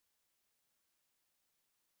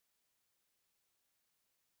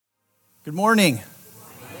Good morning.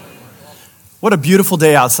 What a beautiful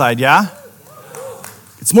day outside, yeah?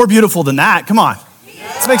 It's more beautiful than that. Come on.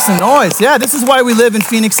 Let's make some noise. Yeah, this is why we live in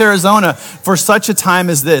Phoenix, Arizona for such a time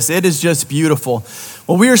as this. It is just beautiful.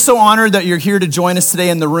 Well, we are so honored that you're here to join us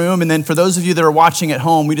today in the room. And then for those of you that are watching at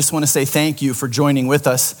home, we just want to say thank you for joining with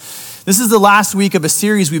us. This is the last week of a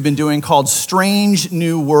series we've been doing called Strange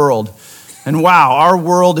New World. And wow, our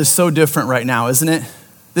world is so different right now, isn't it?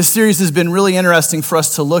 This series has been really interesting for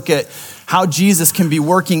us to look at how Jesus can be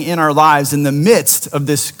working in our lives in the midst of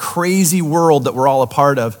this crazy world that we're all a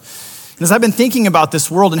part of. And as I've been thinking about this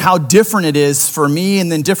world and how different it is for me and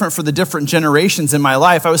then different for the different generations in my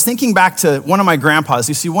life, I was thinking back to one of my grandpas.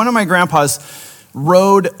 You see, one of my grandpas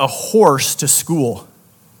rode a horse to school.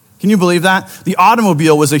 Can you believe that? The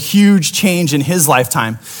automobile was a huge change in his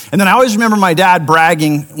lifetime. And then I always remember my dad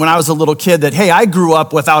bragging when I was a little kid that, hey, I grew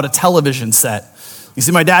up without a television set. You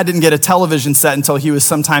see, my dad didn't get a television set until he was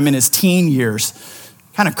sometime in his teen years.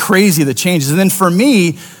 Kind of crazy, the changes. And then for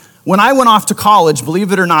me, when I went off to college,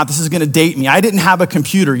 believe it or not, this is going to date me. I didn't have a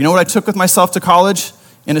computer. You know what I took with myself to college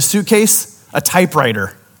in a suitcase? A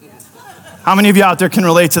typewriter. How many of you out there can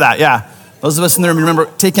relate to that? Yeah. Those of us in there remember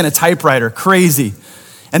taking a typewriter. Crazy.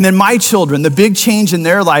 And then my children, the big change in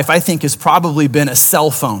their life, I think, has probably been a cell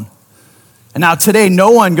phone. And now today,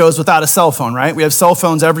 no one goes without a cell phone, right? We have cell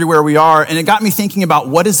phones everywhere we are. And it got me thinking about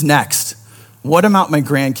what is next? What about my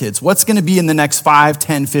grandkids? What's going to be in the next 5,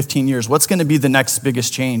 10, 15 years? What's going to be the next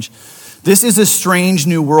biggest change? This is a strange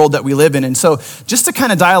new world that we live in. And so just to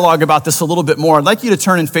kind of dialogue about this a little bit more, I'd like you to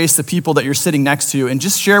turn and face the people that you're sitting next to and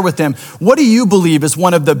just share with them, what do you believe is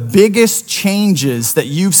one of the biggest changes that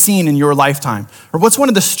you've seen in your lifetime? Or what's one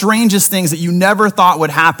of the strangest things that you never thought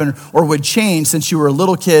would happen or would change since you were a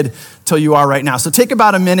little kid till you are right now? So take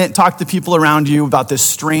about a minute, talk to people around you about this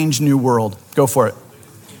strange new world. Go for it.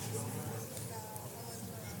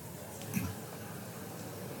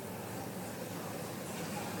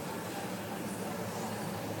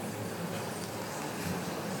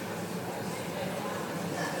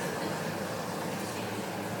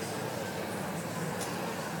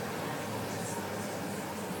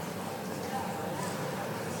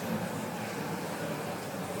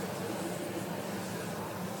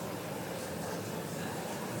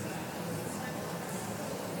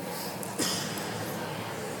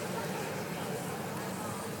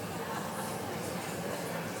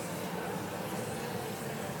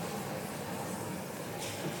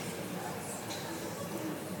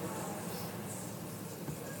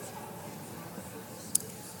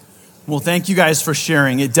 Well, thank you guys for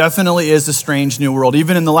sharing. It definitely is a strange new world,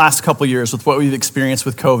 even in the last couple years with what we've experienced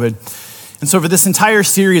with COVID. And so for this entire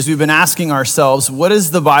series, we've been asking ourselves, what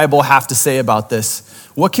does the Bible have to say about this?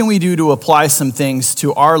 What can we do to apply some things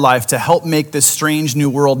to our life to help make this strange new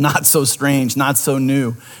world not so strange, not so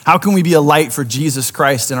new? How can we be a light for Jesus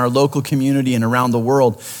Christ in our local community and around the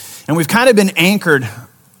world? And we've kind of been anchored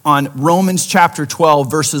on Romans chapter 12,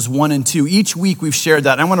 verses 1 and 2. Each week we've shared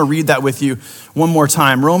that. I want to read that with you one more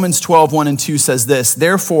time. Romans 12, 1 and 2 says this,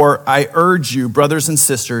 "Therefore I urge you, brothers and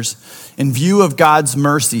sisters, in view of God's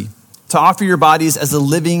mercy, to offer your bodies as a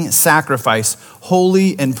living sacrifice,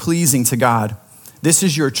 holy and pleasing to God. This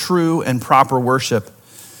is your true and proper worship.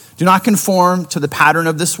 Do not conform to the pattern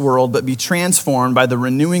of this world, but be transformed by the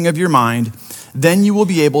renewing of your mind. Then you will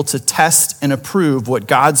be able to test and approve what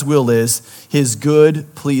God's will is, his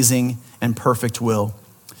good, pleasing, and perfect will."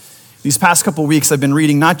 These past couple weeks, I've been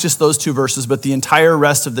reading not just those two verses, but the entire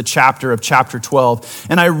rest of the chapter of chapter 12.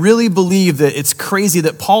 And I really believe that it's crazy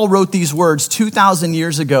that Paul wrote these words 2,000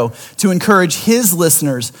 years ago to encourage his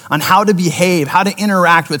listeners on how to behave, how to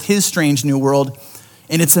interact with his strange new world.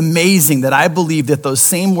 And it's amazing that I believe that those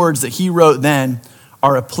same words that he wrote then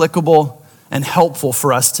are applicable and helpful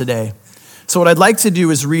for us today. So what I'd like to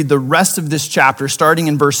do is read the rest of this chapter, starting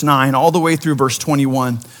in verse 9, all the way through verse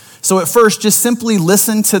 21. So at first, just simply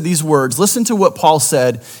listen to these words. Listen to what Paul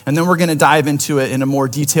said, and then we're going to dive into it in a more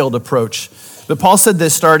detailed approach. But Paul said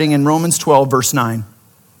this starting in Romans 12, verse 9.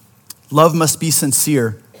 "Love must be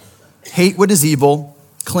sincere. Hate what is evil.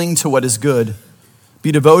 Cling to what is good.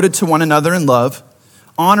 Be devoted to one another in love.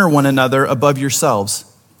 Honor one another above yourselves.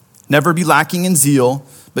 Never be lacking in zeal,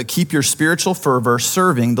 but keep your spiritual fervor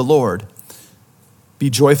serving the Lord. Be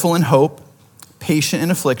joyful in hope, patient in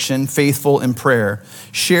affliction, faithful in prayer.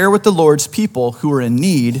 Share with the Lord's people who are in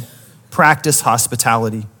need. Practice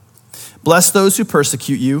hospitality. Bless those who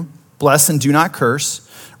persecute you. Bless and do not curse.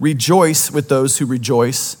 Rejoice with those who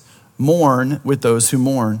rejoice. Mourn with those who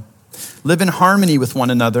mourn. Live in harmony with one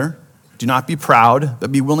another. Do not be proud,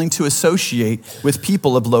 but be willing to associate with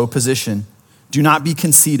people of low position. Do not be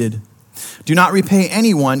conceited. Do not repay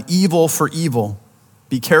anyone evil for evil.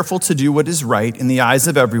 Be careful to do what is right in the eyes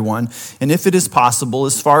of everyone, and if it is possible,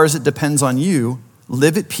 as far as it depends on you,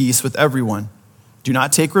 live at peace with everyone. Do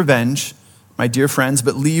not take revenge, my dear friends,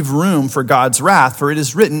 but leave room for God's wrath, for it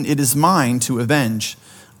is written, 'It is mine to avenge.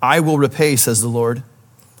 I will repay,' says the Lord.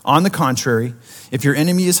 On the contrary, if your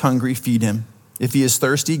enemy is hungry, feed him. If he is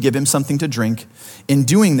thirsty, give him something to drink. In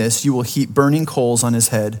doing this, you will heap burning coals on his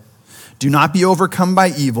head. Do not be overcome by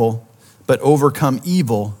evil, but overcome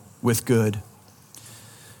evil with good."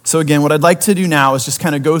 So again, what I'd like to do now is just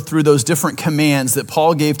kind of go through those different commands that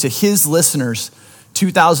Paul gave to his listeners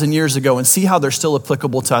 2,000 years ago and see how they're still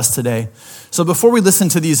applicable to us today. So before we listen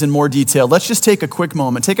to these in more detail, let's just take a quick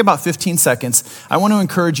moment, take about 15 seconds. I want to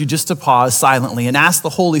encourage you just to pause silently and ask the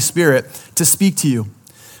Holy Spirit to speak to you.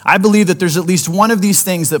 I believe that there's at least one of these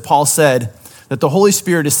things that Paul said that the Holy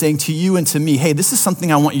Spirit is saying to you and to me, hey, this is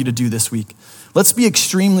something I want you to do this week. Let's be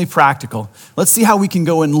extremely practical. Let's see how we can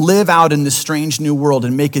go and live out in this strange new world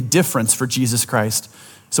and make a difference for Jesus Christ.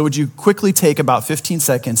 So would you quickly take about 15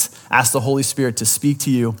 seconds, ask the Holy Spirit to speak to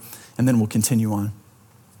you, and then we'll continue on.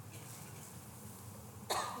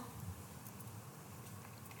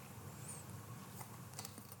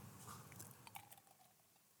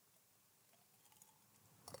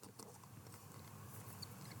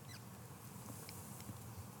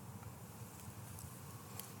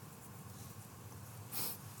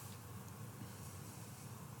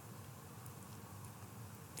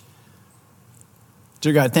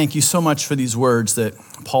 Dear God, thank you so much for these words that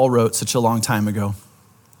Paul wrote such a long time ago.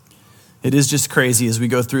 It is just crazy as we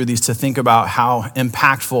go through these to think about how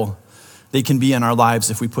impactful they can be in our lives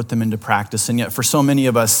if we put them into practice. And yet for so many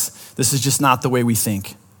of us, this is just not the way we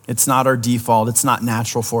think. It's not our default. It's not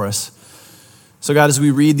natural for us. So God, as we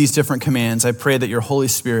read these different commands, I pray that your Holy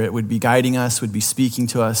Spirit would be guiding us, would be speaking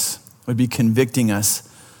to us, would be convicting us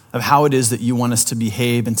of how it is that you want us to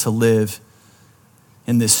behave and to live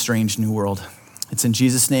in this strange new world. It's in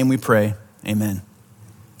Jesus' name we pray, amen.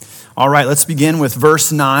 All right, let's begin with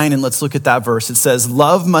verse 9 and let's look at that verse. It says,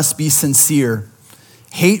 love must be sincere.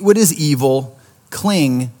 Hate what is evil,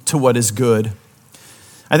 cling to what is good.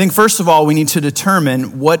 I think first of all, we need to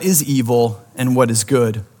determine what is evil and what is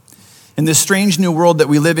good. In this strange new world that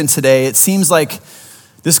we live in today, it seems like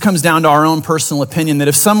this comes down to our own personal opinion, that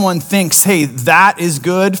if someone thinks, hey, that is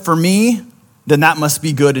good for me, then that must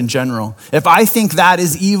be good in general. If I think that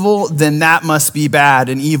is evil, then that must be bad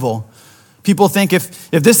and evil. People think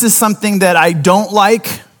if this is something that I don't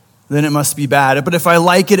like, then it must be bad. But if I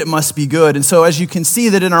like it, it must be good. And so as you can see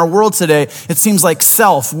that in our world today, it seems like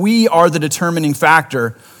we are the determining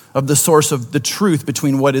factor of the source of the truth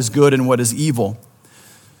between what is good and what is evil.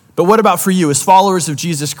 But what about for you? As followers of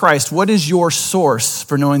Jesus Christ, what is your source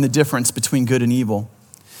for knowing the difference between good and evil?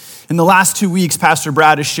 In the last 2 weeks, Pastor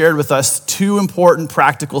Brad has shared with us two important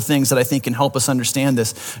practical things that I think can help us understand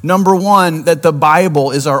this. Number one, that the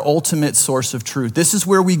Bible is our ultimate source of truth. This is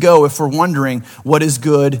where we go if we're wondering what is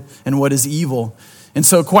good and what is evil. And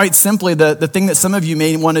so quite simply, the thing that some of you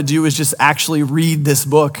may want to do is just actually read this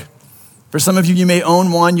book. For some of you, you may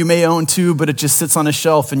own one, you may own two, but it just sits on a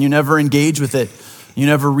shelf and you never engage with it. You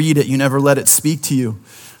never read it, you never let it speak to you.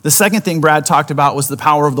 The second thing Brad talked about was the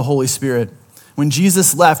power of the Holy Spirit. When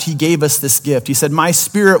Jesus left, he gave us this gift. He said, my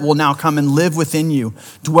spirit will now come and live within you,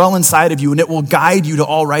 dwell inside of you, and it will guide you to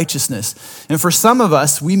all righteousness. And for some of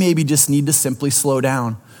us, we maybe just need to simply slow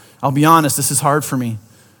down. I'll be honest, this is hard for me.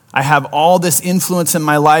 I have all this influence in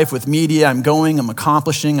my life with media. I'm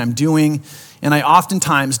accomplishing, I'm doing, and I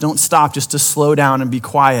oftentimes don't stop just to slow down and be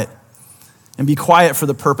quiet. And be quiet for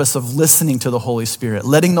the purpose of listening to the Holy Spirit,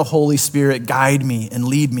 letting the Holy Spirit guide me and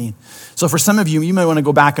lead me. So for some of you, you may want to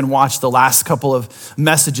go back and watch the last couple of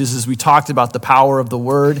messages as we talked about the power of the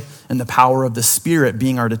Word and the power of the Spirit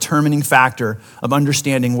being our determining factor of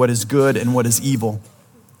understanding what is good and what is evil.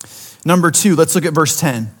 Number two, let's look at verse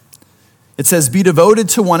 10. It says, be devoted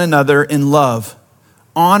to one another in love.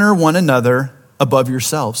 Honor one another above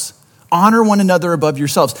yourselves. Honor one another above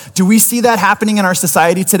yourselves. Do we see that happening in our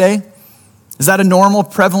society today? Is that a normal,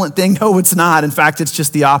 prevalent thing? No, it's not. In fact, it's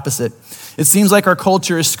just the opposite. It seems like our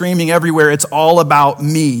culture is screaming everywhere, it's all about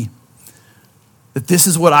me. That this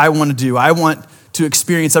is what I want to do. I want to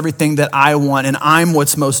experience everything that I want, and I'm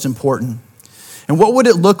what's most important. And what would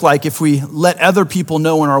it look like if we let other people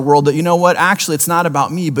know in our world that, you know what, actually, it's not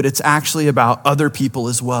about me, but it's actually about other people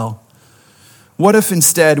as well? What if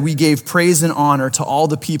instead we gave praise and honor to all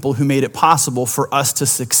the people who made it possible for us to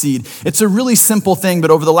succeed? It's a really simple thing, but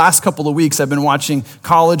over the last couple of weeks, I've been watching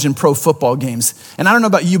college and pro football games. And I don't know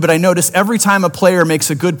about you, but I notice every time a player makes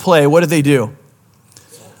a good play, what do?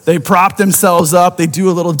 They prop themselves up. They do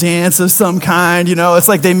a little dance of some kind. It's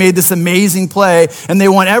like they made this amazing play, and they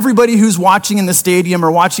want everybody who's watching in the stadium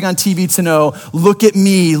or watching on TV to know, look at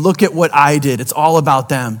me, look at what I did. It's all about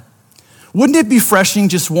them. Wouldn't it be refreshing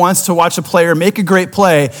just once to watch a player make a great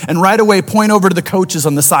play and right away point over to the coaches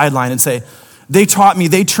on the sideline and say, they taught me,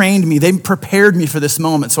 they trained me, they prepared me for this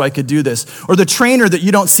moment so I could do this. Or the trainer that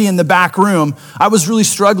you don't see in the back room, I was really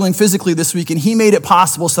struggling physically this week and he made it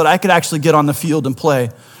possible so that I could actually get on the field and play.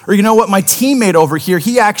 Or you know what, my teammate over here,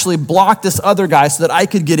 he actually blocked this other guy so that I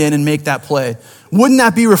could get in and make that play. Wouldn't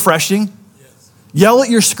that be refreshing? Yes. Yell at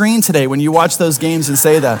your screen today when you watch those games and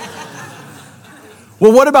say that.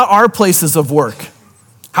 Well, what about our places of work?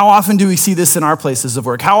 How often do we see this in our places of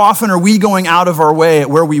work? How often are we going out of our way at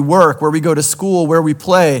where we work, where we go to school, where we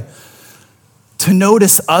play, to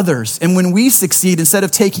notice others? And when we succeed, instead of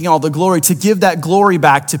taking all the glory, to give that glory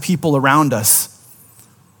back to people around us.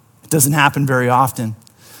 It doesn't happen very often.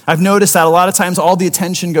 I've noticed that a lot of times all the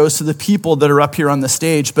attention goes to the people that are up here on the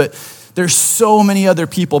stage, but there's so many other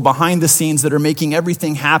people behind the scenes that are making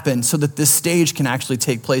everything happen so that this stage can actually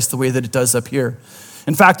take place the way that it does up here.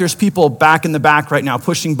 In fact, there's people back in the back right now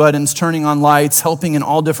pushing buttons, turning on lights, helping in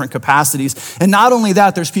all different capacities. And not only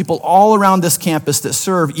that, there's people all around this campus that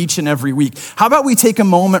serve each and every week. How about we take a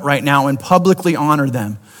moment right now and publicly honor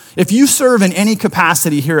them? If you serve in any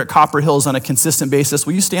capacity here at Copper Hills on a consistent basis,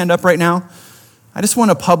 will you stand up right now? I just want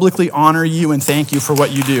to publicly honor you and thank you for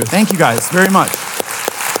what you do. Thank you guys very much.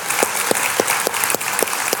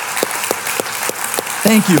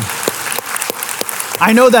 Thank you.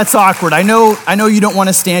 I know that's awkward. I know you don't want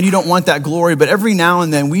to stand, you don't want that glory, but every now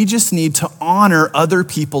and then we just need to honor other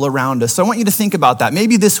people around us. So I want you to think about that.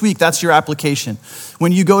 Maybe this week that's your application.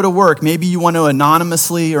 When you go to work, maybe you want to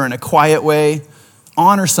anonymously or in a quiet way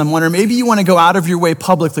honor someone, or maybe you want to go out of your way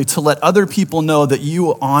publicly to let other people know that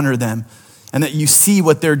you honor them and that you see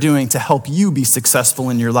what they're doing to help you be successful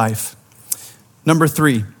in your life. Number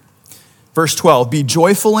 3, verse 12, be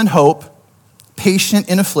joyful in hope, patient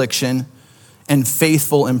in affliction, and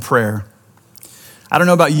faithful in prayer. I don't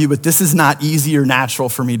know about you, but this is not easy or natural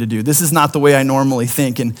for me to do. This is not the way I normally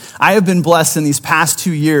think. And I have been blessed in these past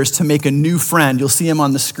 2 years to make a new friend. You'll see him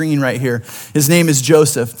on the screen right here. His name is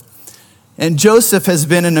Joseph. And Joseph has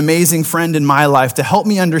been an amazing friend in my life to help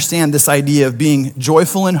me understand this idea of being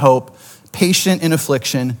joyful in hope, patient in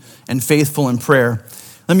affliction, and faithful in prayer.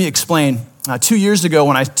 Let me explain. 2 years ago,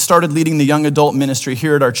 when I started leading the young adult ministry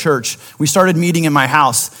here at our church, we started meeting in my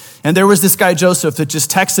house. And there was this guy, Joseph, that just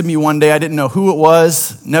texted me one day. I didn't know who it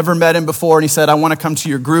was, never met him before. And he said, I want to come to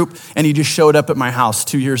your group. And he just showed up at my house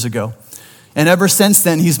 2 years ago. And ever since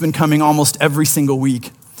then, he's been coming almost every single week.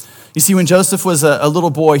 You see, when Joseph was a little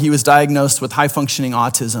boy, he was diagnosed with high-functioning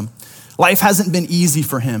autism. Life hasn't been easy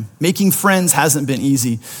for him. Making friends hasn't been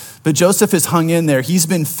easy. But Joseph has hung in there. He's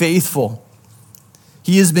been faithful.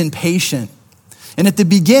 He has been patient. And at the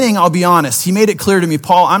beginning, I'll be honest, he made it clear to me,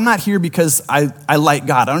 Paul, I'm not here because I like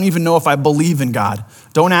God. I don't even know if I believe in God.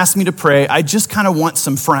 Don't ask me to pray. I just kind of want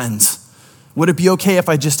some friends. Would it be okay if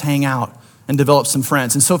I just hang out and develop some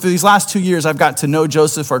friends? And so for these last 2 years, I've got to know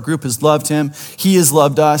Joseph. Our group has loved him. He has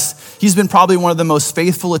loved us. He's been probably one of the most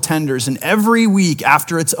faithful attenders. And every week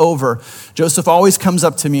after it's over, Joseph always comes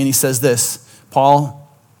up to me and he says this,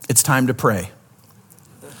 Paul, it's time to pray.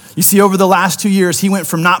 You see, over the last 2 years, he went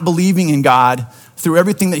from not believing in God through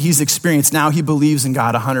everything that he's experienced. Now he believes in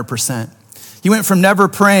God 100%. He went from never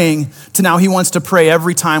praying to now he wants to pray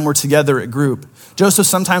every time we're together at group. Joseph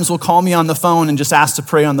sometimes will call me on the phone and just ask to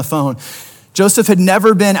pray on the phone. Joseph had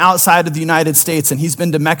never been outside of the United States, and he's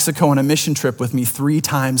been to Mexico on a mission trip with me 3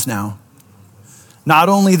 times now. Not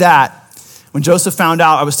only that, when Joseph found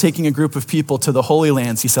out I was taking a group of people to the Holy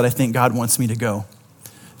Lands, he said, I think God wants me to go.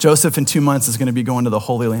 Joseph in 2 months is going to be going to the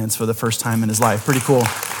Holy Lands for the first time in his life. Pretty cool.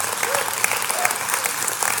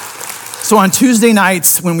 So on Tuesday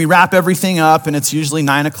nights, when we wrap everything up, and it's usually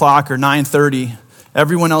 9 o'clock or 9:30,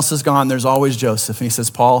 everyone else is gone. There's always Joseph. And he says,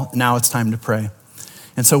 Paul, now it's time to pray.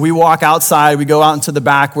 And so we walk outside. We go out into the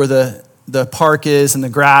back where the park is and the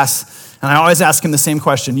grass. And I always ask him the same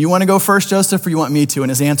question. You want to go first, Joseph, or you want me to? And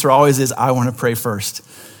his answer always is, I want to pray first.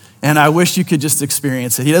 And I wish you could just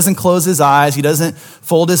experience it. He doesn't close his eyes. He doesn't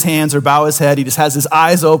fold his hands or bow his head. He just has his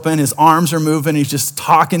eyes open. His arms are moving. He's just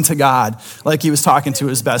talking to God like he was talking to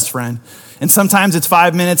his best friend. And sometimes it's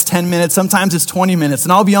 5 minutes, 10 minutes. Sometimes it's 20 minutes.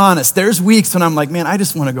 And I'll be honest, there's weeks when I'm like, man, I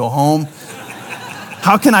just want to go home.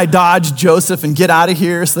 How can I dodge Joseph and get out of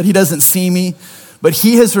here so that he doesn't see me? But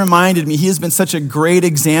he has reminded me, he has been such a great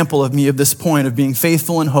example of me of this point of being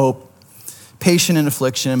faithful in hope, patient in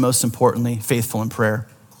affliction, and most importantly, faithful in prayer.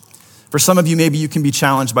 For some of you, maybe you can be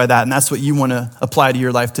challenged by that, and that's what you want to apply to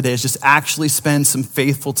your life today, is just actually spend some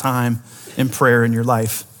faithful time in prayer in your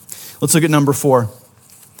life. Let's look at number 4.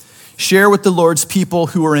 Share with the Lord's people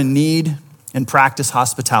who are in need and practice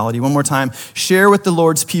hospitality. One more time. Share with the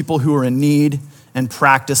Lord's people who are in need and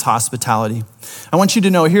practice hospitality. I want you to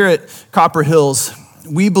know here at Copper Hills,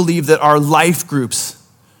 we believe that our life groups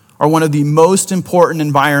are one of the most important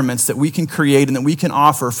environments that we can create and that we can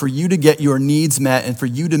offer for you to get your needs met and for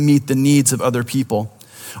you to meet the needs of other people.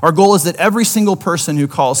 Our goal is that every single person who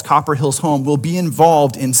calls Copper Hills home will be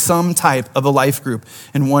involved in some type of a life group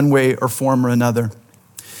in one way or form or another.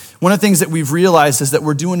 One of the things that we've realized is that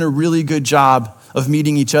we're doing a really good job of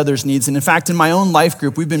meeting each other's needs. And in fact, in my own life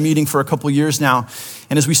group, we've been meeting for a couple years now.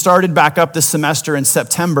 And as we started back up this semester in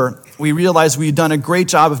September, we realized we'd done a great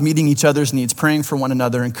job of meeting each other's needs, praying for one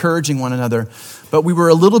another, encouraging one another. But we were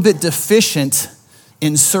a little bit deficient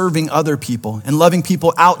in serving other people and loving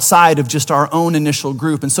people outside of just our own initial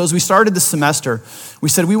group. And so as we started this semester, we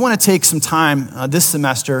said we want to take some time this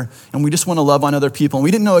semester and we just want to love on other people. And we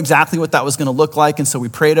didn't know exactly what that was going to look like. And so we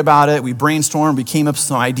prayed about it, we brainstormed, we came up with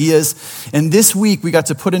some ideas. And this week we got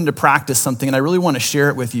to put into practice something, and I really want to share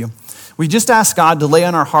it with you. We just asked God to lay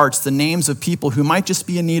on our hearts the names of people who might just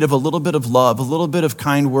be in need of a little bit of love, a little bit of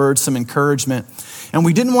kind words, some encouragement. And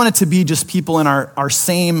we didn't want it to be just people in our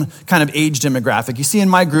same kind of age demographic. You see, in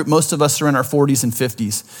my group, most of us are in our 40s and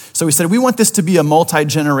 50s. So we said, we want this to be a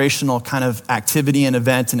multi-generational kind of activity and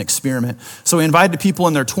event and experiment. So we invited people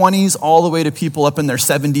in their 20s all the way to people up in their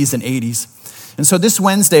 70s and 80s. And so this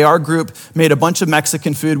Wednesday, our group made a bunch of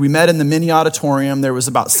Mexican food. We met in the mini auditorium. There was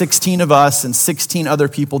about 16 of us and 16 other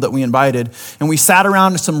people that we invited. And we sat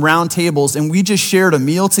around some round tables and we just shared a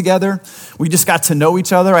meal together. We just got to know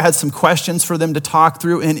each other. I had some questions for them to talk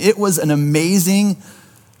through. And it was an amazing,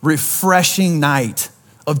 refreshing night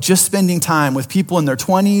of just spending time with people in their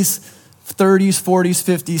 20s, 30s, 40s,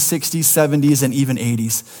 50s, 60s, 70s, and even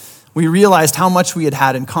 80s. We realized how much we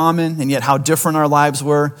had in common and yet how different our lives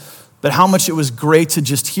were. But how much it was great to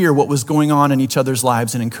just hear what was going on in each other's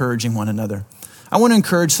lives and encouraging one another. I want to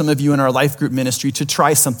encourage some of you in our life group ministry to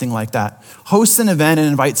try something like that. Host an event and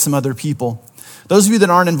invite some other people. Those of you that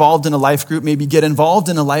aren't involved in a life group, maybe get involved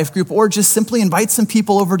in a life group or just simply invite some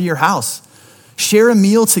people over to your house. Share a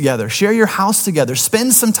meal together. Share your house together.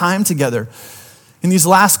 Spend some time together. In these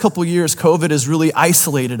last couple years, COVID has really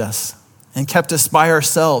isolated us and kept us by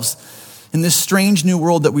ourselves. In this strange new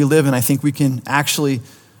world that we live in, I think we can actually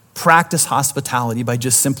practice hospitality by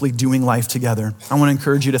just simply doing life together. I want to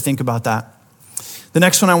encourage you to think about that. The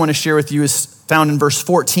next one I want to share with you is found in verse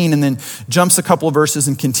 14 and then jumps a couple of verses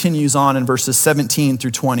and continues on in verses 17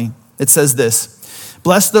 through 20. It says this: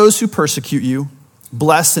 bless those who persecute you,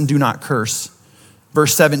 bless and do not curse.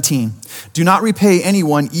 Verse 17, do not repay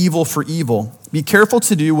anyone evil for evil. Be careful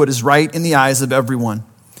to do what is right in the eyes of everyone.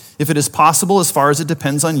 If it is possible, as far as it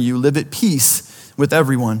depends on you, live at peace with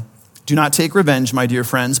everyone. Do not take revenge, my dear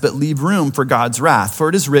friends, but leave room for God's wrath. For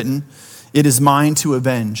it is written, it is mine to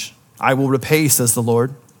avenge. I will repay, says the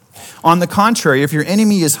Lord. On the contrary, if your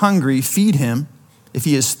enemy is hungry, feed him. If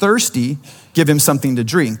he is thirsty, give him something to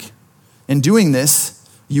drink. In doing this,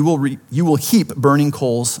 you will heap burning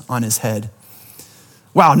coals on his head.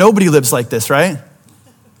 Wow, nobody lives like this, right?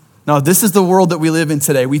 No, this is the world that we live in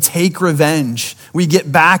today. We take revenge. We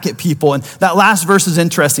get back at people. And that last verse is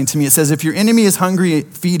interesting to me. It says, if your enemy is hungry,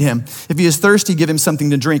 feed him. If he is thirsty, give him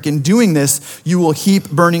something to drink. In doing this, you will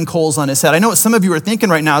heap burning coals on his head. I know what some of you are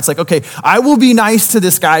thinking right now. It's like, okay, I will be nice to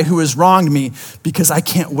this guy who has wronged me because I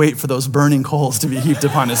can't wait for those burning coals to be heaped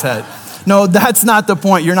upon his head. No, that's not the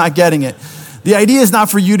point. You're not getting it. The idea is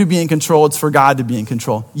not for you to be in control. It's for God to be in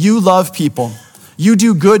control. You love people. You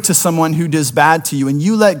do good to someone who does bad to you, and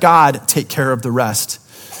you let God take care of the rest.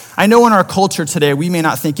 I know in our culture today, we may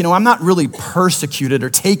not think, I'm not really persecuted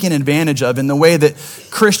or taken advantage of in the way that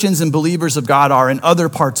Christians and believers of God are in other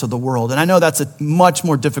parts of the world. And I know that's a much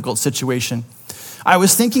more difficult situation. I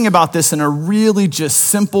was thinking about this in a really just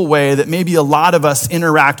simple way that maybe a lot of us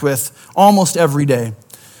interact with almost every day.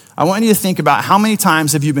 I want you to think about how many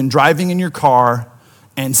times have you been driving in your car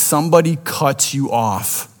and somebody cuts you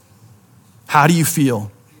off? How do you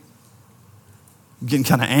feel? You're getting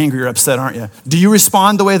kind of angry or upset, aren't you? Do you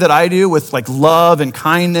respond the way that I do with like love and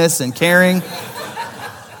kindness and caring?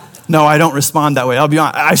 No, I don't respond that way. I'll be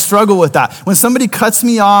honest. I struggle with that. When somebody cuts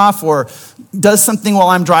me off or does something while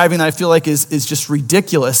I'm driving that I feel like is just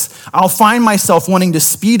ridiculous, I'll find myself wanting to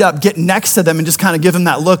speed up, get next to them and just kind of give them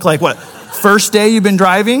that look like, what, first day you've been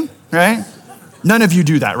driving, right? None of you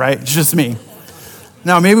do that, right? It's just me.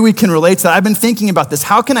 Now, maybe we can relate to that. I've been thinking about this.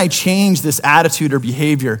 How can I change this attitude or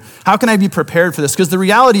behavior? How can I be prepared for this? Because the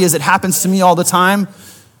reality is it happens to me all the time,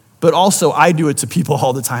 but also I do it to people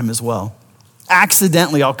all the time as well.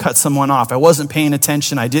 Accidentally, I'll cut someone off. I wasn't paying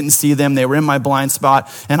attention. I didn't see them. They were in my blind spot,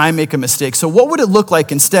 and I make a mistake. So what would it look like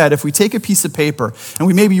instead if we take a piece of paper and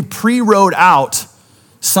we maybe pre-wrote out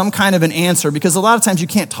some kind of an answer? Because a lot of times you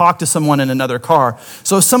can't talk to someone in another car.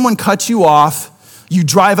 So if someone cuts you off, you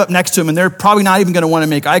drive up next to them, and they're probably not even going to want to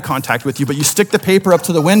make eye contact with you, but you stick the paper up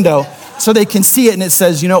to the window so they can see it, and it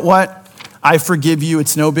says, you know what? I forgive you.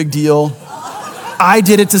 It's no big deal. I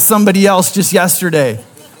did it to somebody else just yesterday.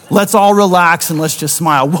 Let's all relax and let's just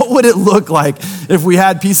smile. What would it look like if we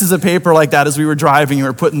had pieces of paper like that as we were driving and we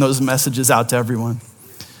were putting those messages out to everyone?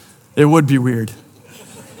 It would be weird.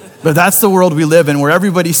 But that's the world we live in, where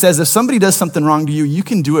everybody says if somebody does something wrong to you, you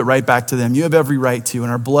can do it right back to them. You have every right to.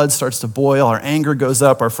 And our blood starts to boil, our anger goes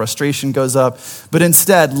up, our frustration goes up. But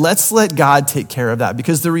instead, let's let God take care of that,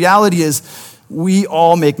 because the reality is we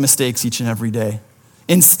all make mistakes each and every day.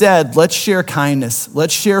 Instead, let's share kindness.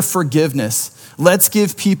 Let's share forgiveness. Let's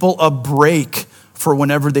give people a break for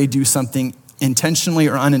whenever they do something intentionally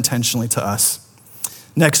or unintentionally to us.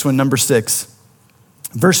 Next one, number 6.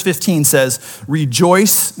 Verse 15 says,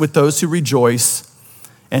 rejoice with those who rejoice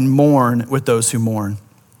and mourn with those who mourn.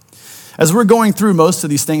 As we're going through most of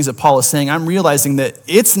these things that Paul is saying, I'm realizing that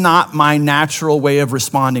it's not my natural way of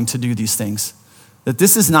responding to do these things. That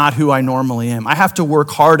this is not who I normally am. I have to work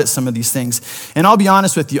hard at some of these things. And I'll be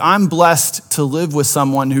honest with you, I'm blessed to live with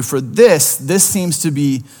someone who for this seems to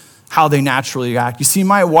be how they naturally act. You see,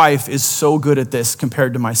 my wife is so good at this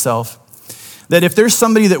compared to myself, that if there's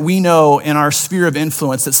somebody that we know in our sphere of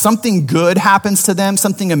influence, that something good happens to them,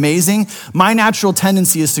 something amazing, my natural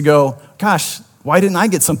tendency is to go, gosh, why didn't I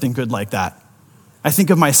get something good like that? I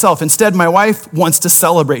think of myself. Instead, my wife wants to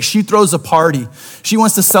celebrate. She throws a party. She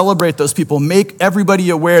wants to celebrate those people, make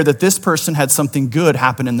everybody aware that this person had something good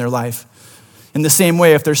happen in their life. In the same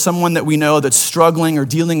way, if there's someone that we know that's struggling or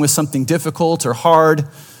dealing with something difficult or hard,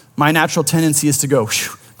 my natural tendency is to go,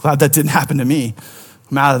 glad that didn't happen to me.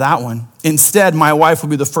 I'm out of that one. Instead, my wife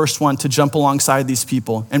will be the first one to jump alongside these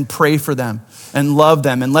people and pray for them and love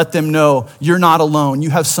them and let them know you're not alone.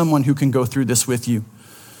 You have someone who can go through this with you.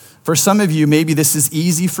 For some of you, maybe this is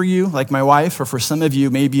easy for you, like my wife, or for some of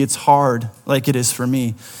you, maybe it's hard, like it is for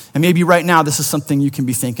me. And maybe right now, this is something you can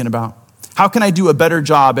be thinking about. How can I do a better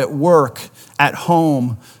job at work, at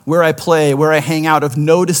home, where I play, where I hang out, of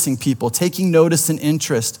noticing people, taking notice and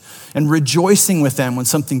interest, and rejoicing with them when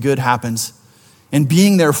something good happens, and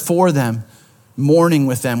being there for them, mourning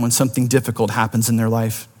with them when something difficult happens in their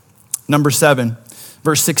life? Number 7,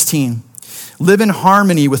 verse 16, live in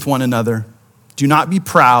harmony with one another. Do not be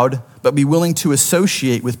proud, but be willing to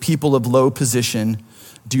associate with people of low position.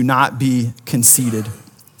 Do not be conceited.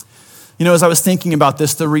 You know, as I was thinking about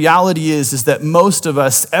this, the reality is that most of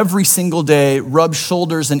us every single day rub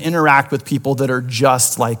shoulders and interact with people that are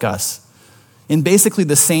just like us in basically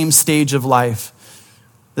the same stage of life,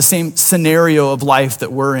 the same scenario of life that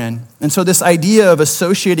we're in. And so this idea of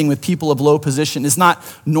associating with people of low position is not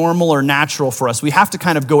normal or natural for us. We have to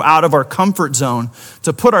kind of go out of our comfort zone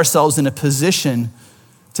to put ourselves in a position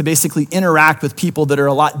to basically interact with people that are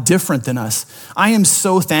a lot different than us. I am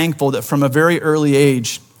so thankful that from a very early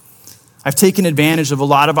age, I've taken advantage of a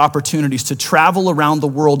lot of opportunities to travel around the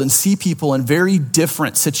world and see people in very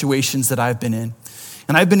different situations that I've been in.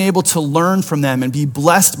 And I've been able to learn from them and be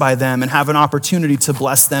blessed by them and have an opportunity to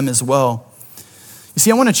bless them as well. You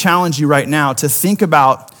see, I want to challenge you right now to think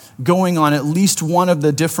about going on at least one of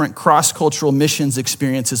the different cross-cultural missions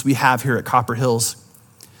experiences we have here at Copper Hills.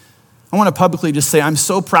 I want to publicly just say I'm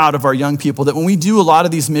so proud of our young people that when we do a lot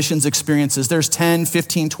of these missions experiences, there's 10,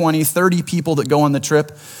 15, 20, 30 people that go on the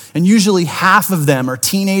trip, and usually half of them are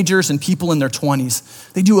teenagers and people in their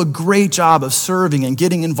 20s. They do a great job of serving and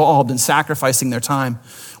getting involved and sacrificing their time.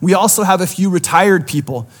 We also have a few retired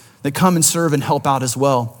people that come and serve and help out as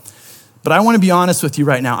well. But I want to be honest with you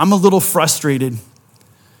right now. I'm a little frustrated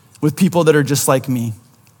with people that are just like me.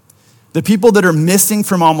 The people that are missing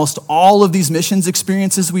from almost all of these missions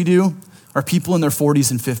experiences we do are people in their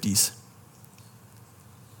 40s and 50s.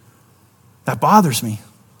 That bothers me.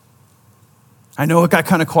 I know it got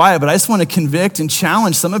kind of quiet, but I just want to convict and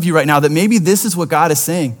challenge some of you right now that maybe this is what God is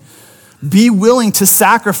saying. Be willing to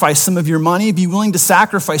sacrifice some of your money, be willing to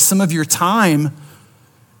sacrifice some of your time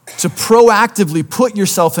to proactively put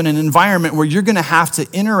yourself in an environment where you're going to have to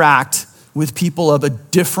interact with people of a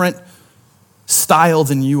different style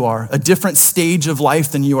than you are, a different stage of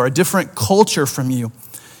life than you are, a different culture from you.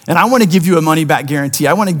 And I want to give you a money-back guarantee.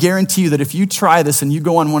 I want to guarantee you that if you try this and you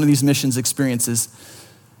go on one of these missions experiences,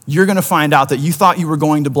 you're going to find out that you thought you were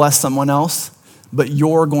going to bless someone else, but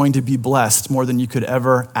you're going to be blessed more than you could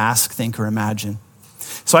ever ask, think, or imagine.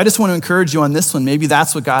 So I just want to encourage you on this one. Maybe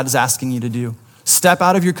that's what God is asking you to do. Step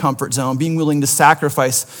out of your comfort zone, being willing to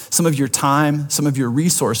sacrifice some of your time, some of your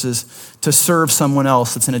resources to serve someone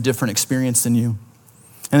else that's in a different experience than you.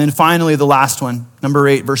 And then finally, the last one, number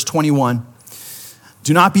 8, verse 21.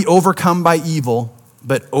 Do not be overcome by evil,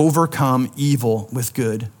 but overcome evil with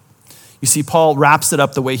good. You see, Paul wraps it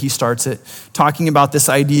up the way he starts it, talking about this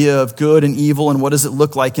idea of good and evil and what does it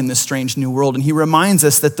look like in this strange new world. And he reminds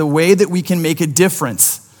us that the way that we can make a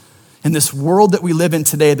difference in this world that we live in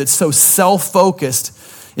today that's so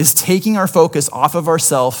self-focused is taking our focus off of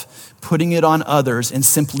ourselves, putting it on others, and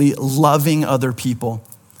simply loving other people,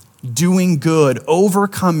 doing good,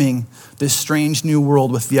 overcoming this strange new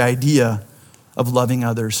world with the idea of loving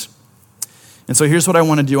others. And so here's what I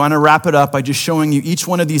want to do. I want to wrap it up by just showing you each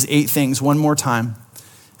one of these 8 things one more time.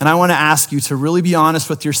 And I want to ask you to really be honest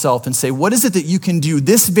with yourself and say, what is it that you can do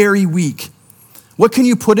this very week? What can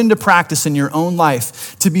you put into practice in your own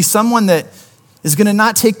life to be someone that is going to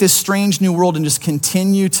not take this strange new world and just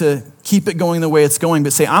continue to keep it going the way it's going,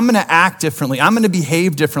 but say, I'm going to act differently. I'm going to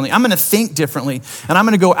behave differently. I'm going to think differently. And I'm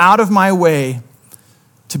going to go out of my way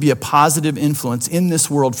to be a positive influence in this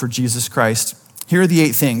world for Jesus Christ. Here are the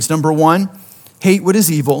 8 things. Number 1, hate what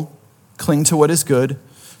is evil, cling to what is good.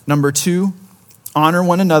 Number 2, honor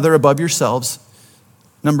one another above yourselves.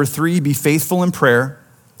 Number 3, be faithful in prayer.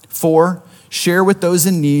 4, share with those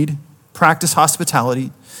in need, practice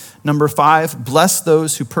hospitality. Number 5, bless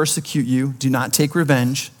those who persecute you, do not take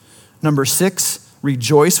revenge. Number 6,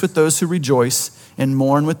 rejoice with those who rejoice and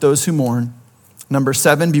mourn with those who mourn. Number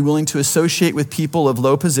 7, be willing to associate with people of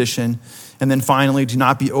low position. And then finally, do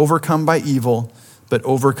not be overcome by evil, but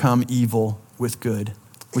overcome evil with good.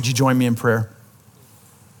 Would you join me in prayer?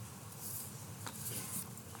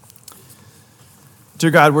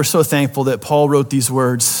 Dear God, we're so thankful that Paul wrote these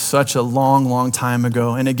words such a long, long time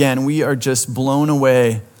ago. And again, we are just blown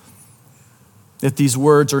away that these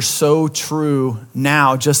words are so true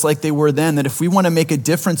now, just like they were then, that if we want to make a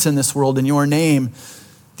difference in this world in your name,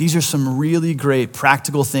 these are some really great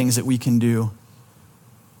practical things that we can do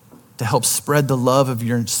to help spread the love of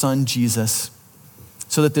your son, Jesus,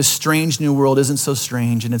 so that this strange new world isn't so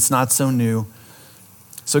strange and it's not so new.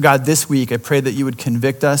 So God, this week, I pray that you would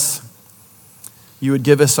convict us. You would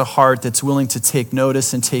give us a heart that's willing to take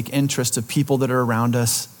notice and take interest of people that are around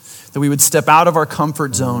us, that we would step out of our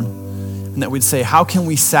comfort zone and that we'd say, how can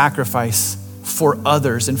we sacrifice for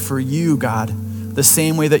others and for you, God, the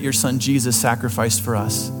same way that your son Jesus sacrificed for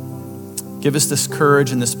us? Give us this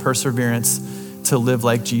courage and this perseverance to live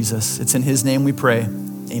like Jesus. It's in his name we pray.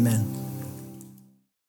 Amen.